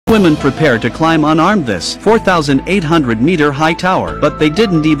Women prepared to climb unarmed this 4,800-meter high tower, but they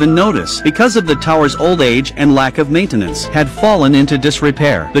didn't even notice, because of the tower's old age and lack of maintenance, had fallen into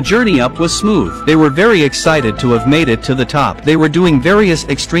disrepair. The journey up was smooth. They were very excited to have made it to the top. They were doing various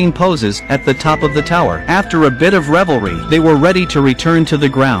extreme poses at the top of the tower. After a bit of revelry, they were ready to return to the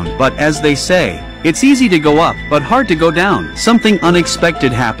ground, but as they say, it's easy to go up, but hard to go down. Something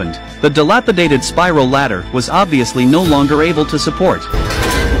unexpected happened. The dilapidated spiral ladder was obviously no longer able to support.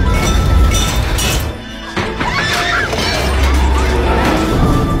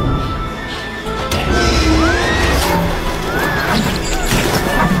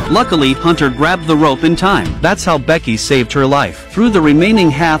 Luckily, Hunter grabbed the rope in time. That's how Becky saved her life. Through the remaining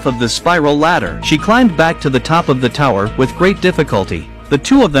half of the spiral ladder, she climbed back to the top of the tower with great difficulty. The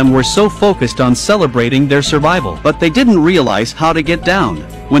two of them were so focused on celebrating their survival, but they didn't realize how to get down.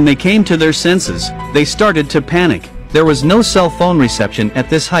 When they came to their senses, they started to panic. There was no cell phone reception at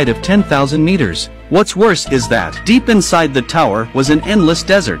this height of 10,000 meters. What's worse is that, deep inside the tower was an endless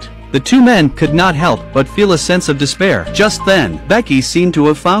desert. The two men could not help but feel a sense of despair. Just then, Becky seemed to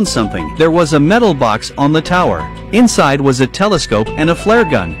have found something. There was a metal box on the tower. Inside was a telescope and a flare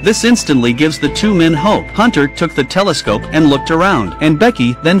gun. This instantly gives the two men hope. Hunter took the telescope and looked around, and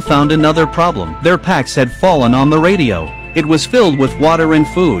Becky then found another problem. Their packs had fallen on the radio. It was filled with water and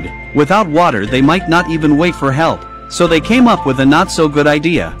food. Without water, they might not even wait for help. So they came up with a not-so-good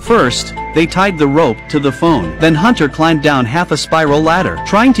idea. First, they tied the rope to the phone. Then Hunter climbed down half a spiral ladder,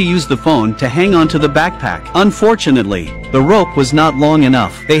 trying to use the phone to hang onto the backpack. Unfortunately, the rope was not long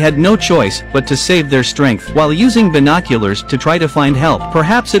enough. They had no choice but to save their strength while using binoculars to try to find help.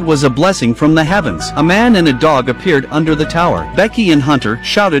 Perhaps it was a blessing from the heavens. A man and a dog appeared under the tower. Becky and Hunter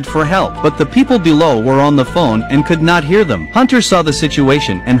shouted for help, but the people below were on the phone and could not hear them. Hunter saw the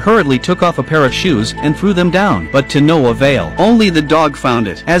situation and hurriedly took off a pair of shoes and threw them down, but to no avail. Only the dog found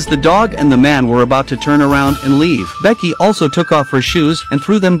it. As the dog and the man were about to turn around and leave, Becky also took off her shoes and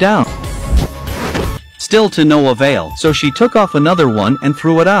threw them down. Still to no avail, so she took off another one and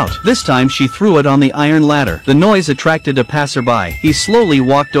threw it out. This time she threw it on the iron ladder. The noise attracted a passerby. He slowly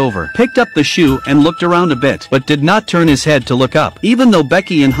walked over, picked up the shoe and looked around a bit, but did not turn his head to look up. Even though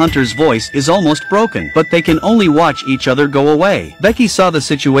Becky and Hunter's voice is almost broken, but they can only watch each other go away. Becky saw the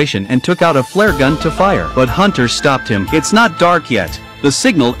situation and took out a flare gun to fire, but Hunter stopped him. It's not dark yet. The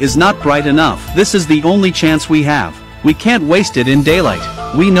signal is not bright enough. This is the only chance we have. We can't waste it in daylight.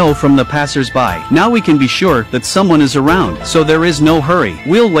 We know from the passers-by. Now we can be sure that someone is around, so there is no hurry.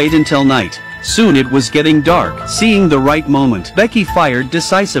 We'll wait until night. Soon it was getting dark. Seeing the right moment, Becky fired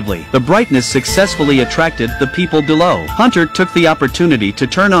decisively. The brightness successfully attracted the people below. Hunter took the opportunity to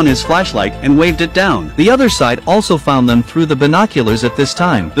turn on his flashlight and waved it down. The other side also found them through the binoculars at this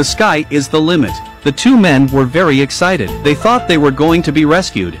time. The sky is the limit. The two men were very excited. They thought they were going to be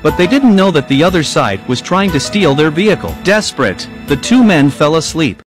rescued, but they didn't know that the other side was trying to steal their vehicle. Desperate, the two men fell asleep.